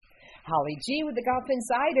Holly G with the Golf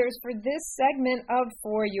Insiders for this segment of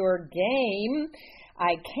For Your Game.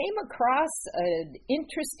 I came across an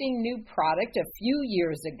interesting new product a few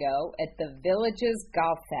years ago at the Villages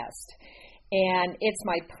Golf Fest, and it's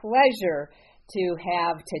my pleasure to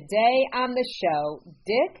have today on the show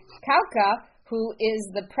Dick Kawka, who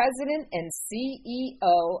is the president and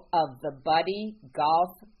CEO of the Buddy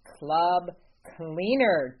Golf Club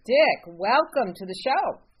Cleaner. Dick, welcome to the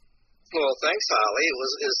show. Well, thanks, Holly.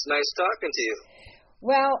 It's nice talking to you.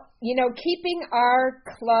 Well, you know, keeping our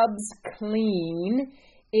clubs clean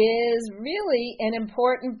is really an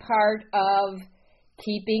important part of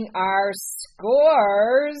keeping our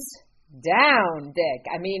scores down,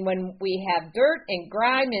 Dick. I mean, when we have dirt and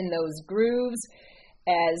grime in those grooves,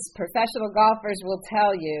 as professional golfers will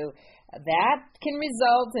tell you, that can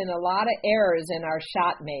result in a lot of errors in our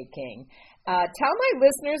shot making. Tell my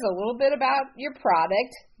listeners a little bit about your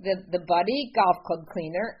product, the Buddy Golf Club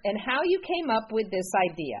Cleaner, and how you came up with this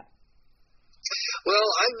idea. Well,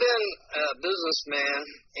 I've been a businessman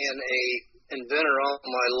and a inventor all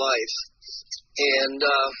my life, and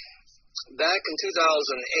back in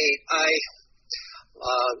 2008, I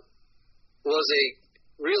was a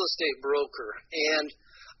real estate broker, and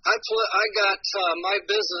I got my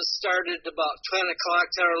business started about 10 or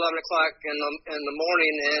 11 o'clock in the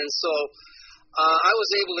morning, and so I was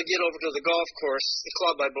able to get over to the golf course, the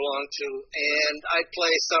club I belong to, and I'd play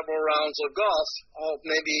several rounds of golf,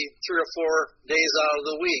 maybe 3 or 4 days out of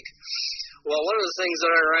the week. Well, one of the things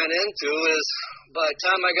that I ran into is by the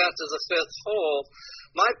time I got to the 5th hole,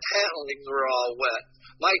 my pant legs were all wet.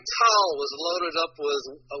 My towel was loaded up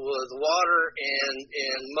with water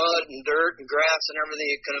and mud and dirt and grass and everything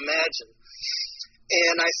you can imagine.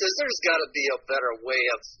 And I said, there's got to be a better way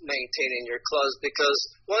of maintaining your clubs, because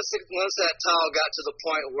once that towel got to the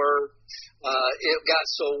point where it got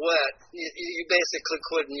so wet, you basically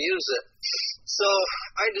couldn't use it. So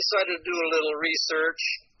I decided to do a little research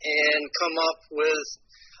and come up with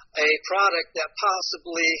a product that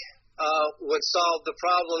possibly would solve the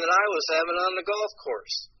problem that I was having on the golf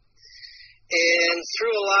course. And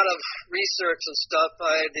through a lot of research and stuff,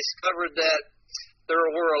 I discovered that there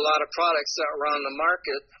were a lot of products that were on the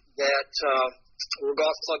market that were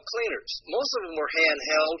golf club cleaners. Most of them were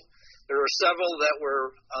handheld. There were several that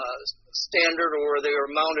were standard, or they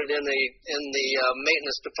were mounted in the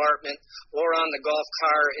maintenance department or on the golf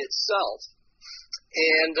car itself.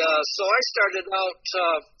 And so I started out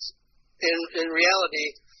in reality.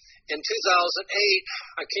 In 2008,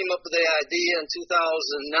 I came up with the idea. In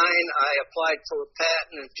 2009, I applied for a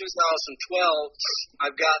patent. In 2012,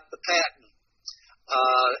 I've got the patent.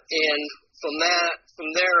 And from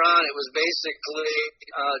there on, it was basically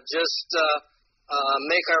just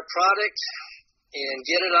make our product and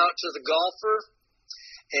get it out to the golfer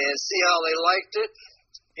and see how they liked it.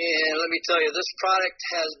 And let me tell you, this product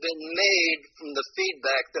has been made from the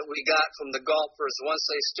feedback that we got from the golfers once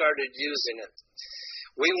they started using it.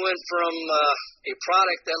 We went from a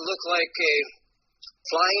product that looked like a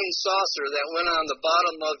flying saucer that went on the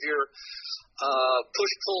bottom of your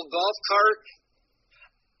push-pull golf cart,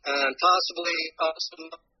 and possibly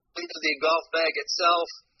also into the golf bag itself,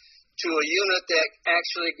 to a unit that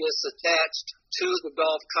actually gets attached to the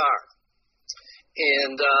golf cart.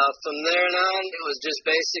 And from there on, it was just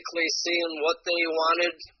basically seeing what they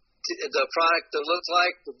wanted the product to look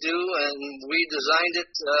like, to do, and we designed it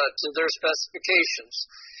to their specifications.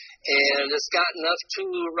 And it's gotten up to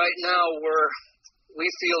right now where we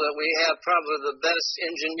feel that we have probably the best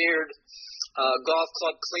engineered golf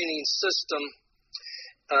club cleaning system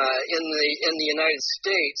in the United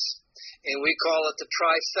States, and we call it the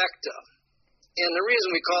Trifecta. And the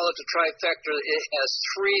reason we call it the Trifecta, it has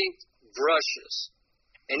 3 brushes,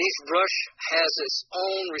 and each brush has its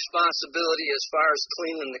own responsibility as far as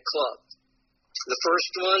cleaning the club. The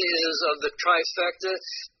first one is of the Trifecta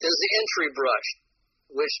is the entry brush,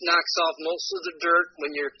 which knocks off most of the dirt.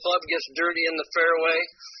 When your club gets dirty in the fairway,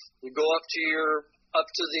 you go up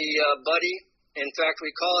to the Buddy. In fact,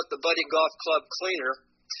 we call it the Buddy Golf Club Cleaner.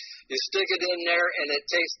 You stick it in there, and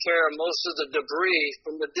it takes care of most of the debris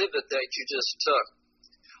from the divot that you just took.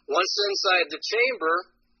 Once inside the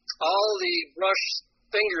chamber, all the brush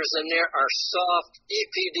fingers in there are soft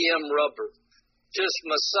EPDM rubber. Just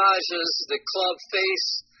massages the club face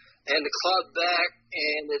and the club back,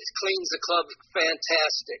 and it cleans the club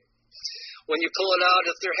fantastic. When you pull it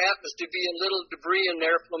out, if there happens to be a little debris in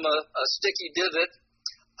there from a sticky divot,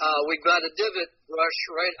 we've got a divot brush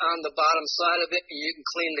right on the bottom side of it, and you can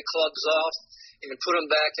clean the clubs off and put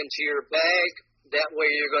them back into your bag. That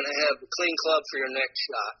way you're going to have a clean club for your next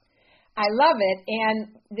shot. I love it. And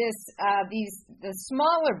the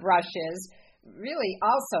smaller brushes really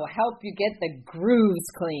also help you get the grooves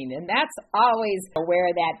clean. And that's always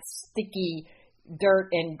where that sticky dirt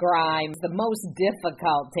and grime is the most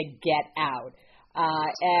difficult to get out.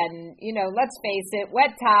 And, let's face it,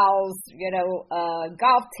 wet towels,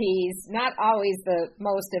 golf tees, not always the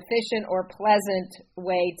most efficient or pleasant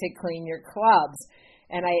way to clean your clubs.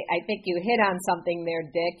 And I think you hit on something there,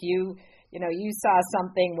 Dick. You saw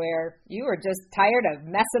something where you were just tired of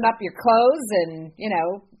messing up your clothes and,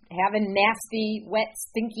 having nasty, wet,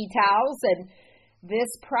 stinky towels. And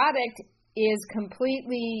this product is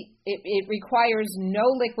completely, it requires no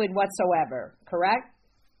liquid whatsoever, correct?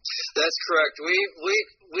 That's correct. We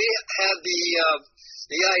have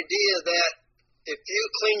the idea that if you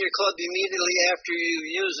clean your club immediately after you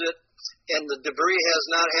use it and the debris has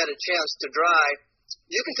not had a chance to dry,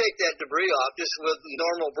 you can take that debris off just with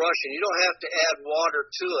normal brushing. You don't have to add water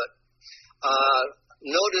to it.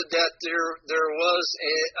 Noted that there was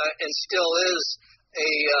and still is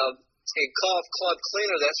a golf club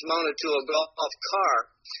cleaner that's mounted to a golf car,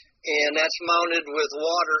 and that's mounted with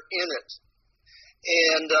water in it.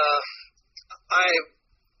 And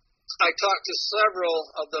I talked to several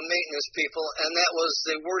of the maintenance people, and that was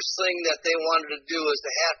the worst thing that they wanted to do, is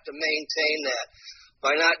to have to maintain that.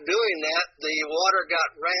 By not doing that, the water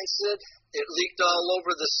got rancid, it leaked all over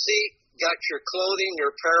the seat, got your clothing, your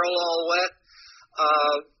apparel all wet.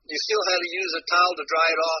 You still had to use a towel to dry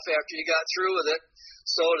it off after you got through with it.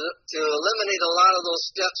 So to eliminate a lot of those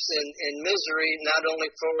steps in misery, not only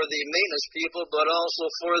for the maintenance people, but also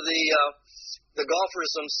for the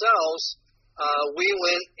golfers themselves, we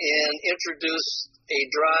went and introduced a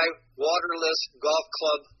dry, waterless golf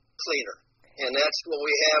club cleaner. And that's what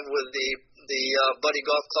we have with the Buddy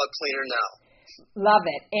Golf Club Cleaner now. Love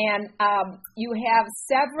it. And you have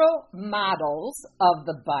several models of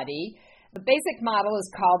the Buddy. The basic model is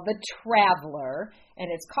called the Traveler, and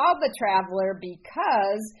it's called the Traveler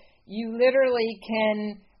because you literally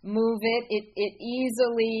can move it. It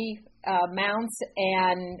easily mounts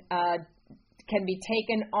and can be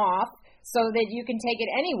taken off so that you can take it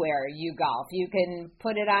anywhere you golf. You can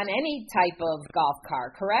put it on any type of golf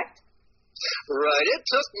car, correct? Right. It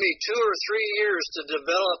took me 2 or 3 years to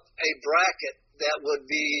develop a bracket that would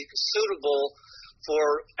be suitable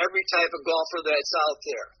for every type of golfer that's out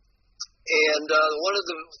there. And one of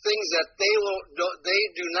the things that they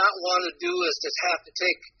do not want to do is to have to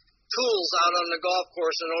take tools out on the golf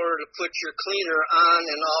course in order to put your cleaner on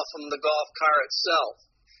and off from the golf car itself.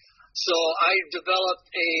 So I developed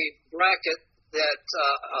a bracket that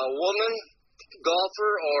a woman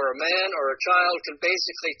golfer or a man or a child can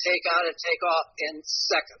basically take on and take off in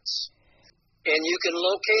seconds. And you can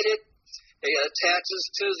locate it. It attaches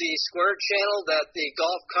to the square channel that the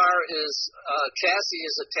golf car chassis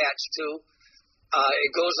is attached to.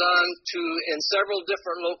 It goes on to in several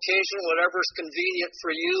different locations, whatever's convenient for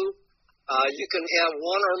you. You can have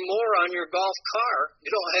one or more on your golf car. You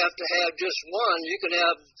don't have to have just one. You can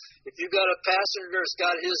have, if you've got a passenger that's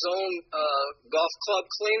got his own golf club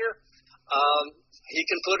cleaner, he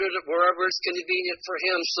can put it wherever it's convenient for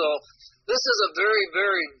him. So this is a very,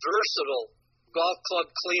 very versatile golf club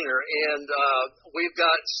cleaner, and we've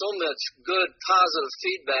got so much good positive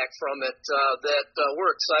feedback from it that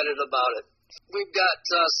we're excited about it. We've got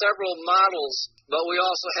several models, but we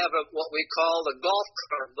also have what we call the Golf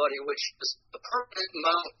Car Buddy, which is a permanent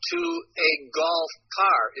mount to a golf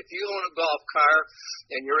car. If you own a golf car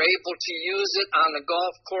and you're able to use it on the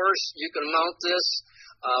golf course, you can mount this.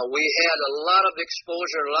 We had a lot of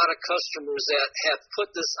exposure, a lot of customers that have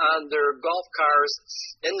put this on their golf cars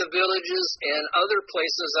in the villages and other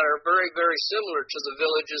places that are very, very similar to the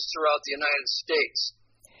villages throughout the United States.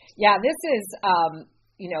 Yeah, this is,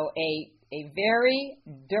 a very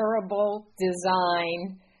durable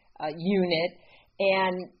design unit,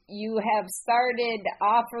 and you have started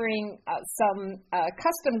offering some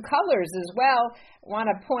custom colors as well. I want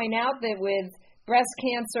to point out that with Breast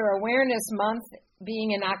Cancer Awareness Month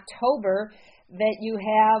being in October, that you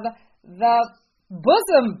have the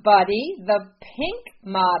Bosom Buddy, the pink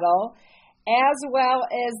model, as well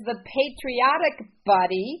as the Patriotic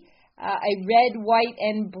Buddy, a red, white,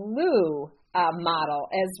 and blue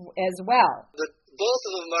model as well. Both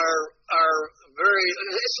of them are very,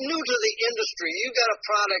 it's new to the industry. You've got a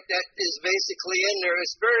product that is basically in there.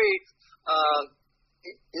 It's very,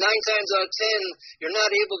 9 times out of 10, you're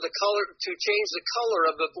not able to change the color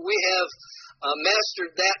of it, but we have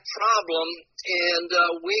mastered that problem, and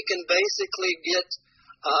we can basically get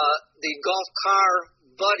the Golf Car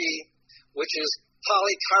Buddy, which is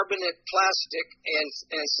polycarbonate plastic and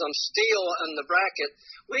some steel in the bracket.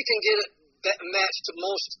 We can get it match to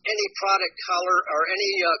most any product color or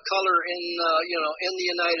any color in in the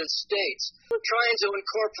United States. We're trying to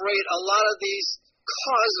incorporate a lot of these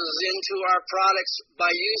causes into our products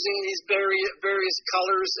by using these various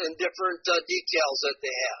colors and different decals that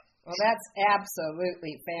they have. Well, that's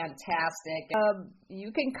absolutely fantastic.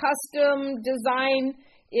 You can custom design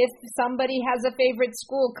if somebody has a favorite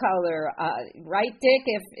school color, right, Dick?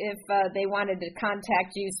 If they wanted to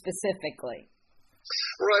contact you specifically.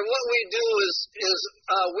 Right. What we do is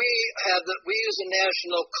we use a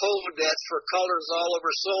national code that's for colors all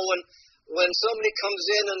over. So when somebody comes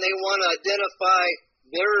in and they want to identify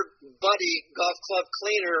their buddy golf club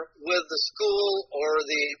cleaner with the school or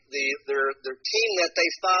their team that they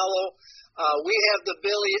follow, we have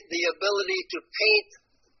the ability to paint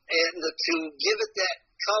and to give it that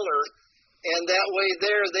color, and that way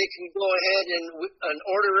they can go ahead and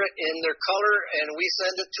order it in their color, and we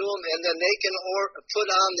send it to them, and then they can put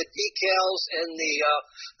on the decals and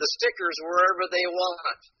the stickers wherever they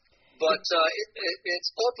want. But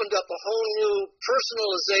it's opened up a whole new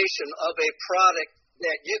personalization of a product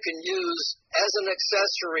that you can use as an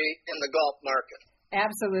accessory in the golf market.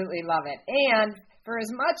 Absolutely love it. And for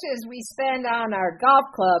as much as we spend on our golf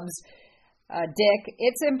clubs, Dick,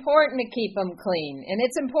 it's important to keep them clean, and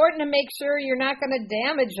it's important to make sure you're not going to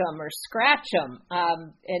damage them or scratch them.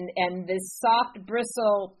 And this soft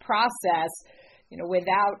bristle process,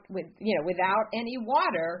 without any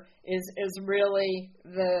water, is really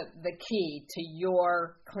the key to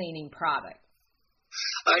your cleaning product.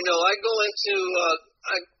 I know. I go into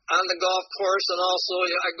on the golf course, and also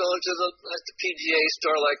I go into the PGA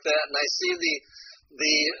store like that, and I see the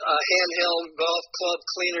handheld golf club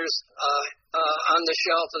cleaners on the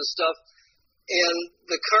shelf and stuff.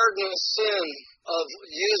 And the cardinal sin of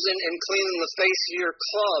using and cleaning the face of your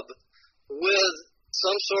club with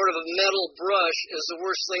some sort of a metal brush is the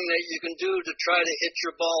worst thing that you can do to try to hit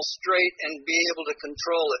your ball straight and be able to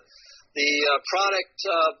control it. The product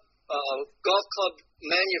golf club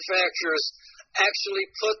manufacturers actually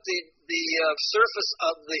put the surface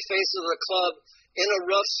of the face of the club in a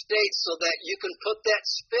rough state so that you can put that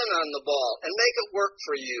spin on the ball and make it work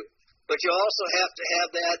for you. But you also have to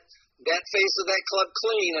have that face of that club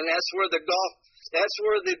clean, and that's where the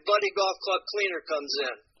Buddy Golf Club Cleaner comes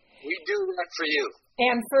in. We do that for you.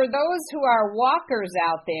 And for those who are walkers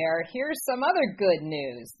out there, here's some other good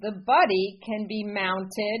news. The Buddy can be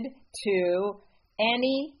mounted to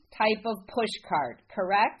any type of push cart,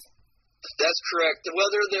 correct? That's correct.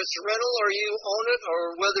 Whether it's rental or you own it,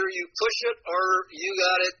 or whether you push it or you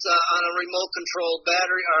got it on a remote controlled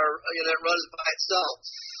battery or that runs by itself.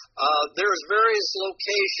 There's various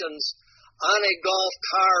locations on a golf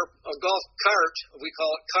cart, we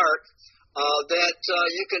call it cart, that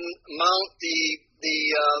you can mount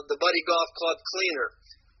the Buddy Golf Club Cleaner.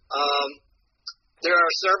 There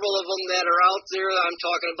are several of them that are out there. I'm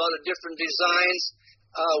talking about the different designs.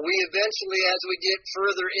 We eventually, as we get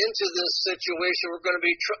further into this situation,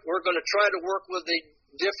 we're going to try to work with the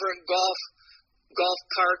different golf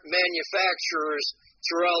cart manufacturers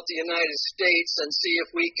throughout the United States and see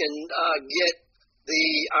if we can get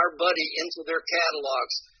our Buddy into their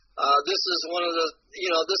catalogs. This is one of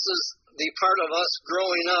this is the part of us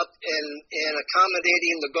growing up and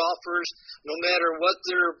accommodating the golfers, no matter what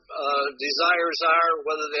their desires are,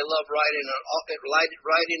 whether they love riding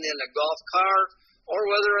in a golf cart, or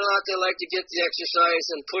whether or not they like to get the exercise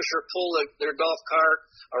and push or pull their golf cart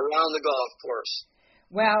around the golf course.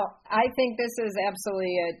 Well, I think this is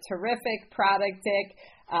absolutely a terrific product, Dick.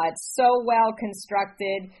 It's so well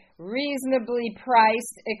constructed, reasonably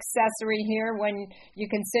priced accessory here when you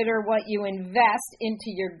consider what you invest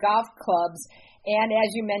into your golf clubs. And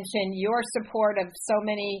as you mentioned, your support of so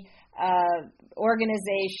many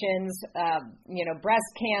organizations,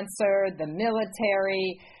 breast cancer, the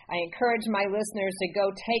military. I encourage my listeners to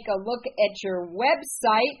go take a look at your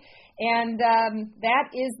website, and that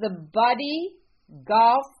is the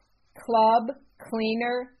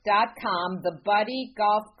BuddyGolfClubCleaner.com, the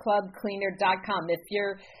BuddyGolfClubCleaner.com. If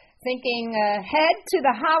you're thinking ahead to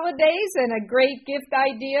the holidays and a great gift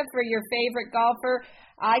idea for your favorite golfer,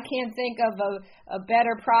 I can't think of a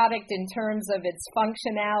better product in terms of its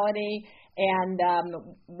functionality and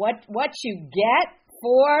what you get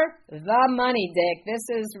for the money, Dick. This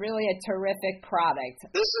is really a terrific product.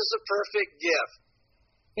 This is a perfect gift.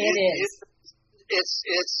 It is.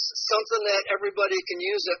 It's something that everybody can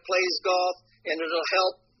use that plays golf, and it'll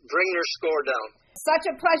help bring their score down. Such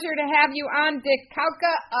a pleasure to have you on, Dick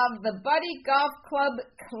Kawka of the Buddy Golf Club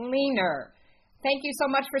Cleaner. Thank you so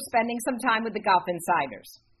much for spending some time with the Golf Insiders.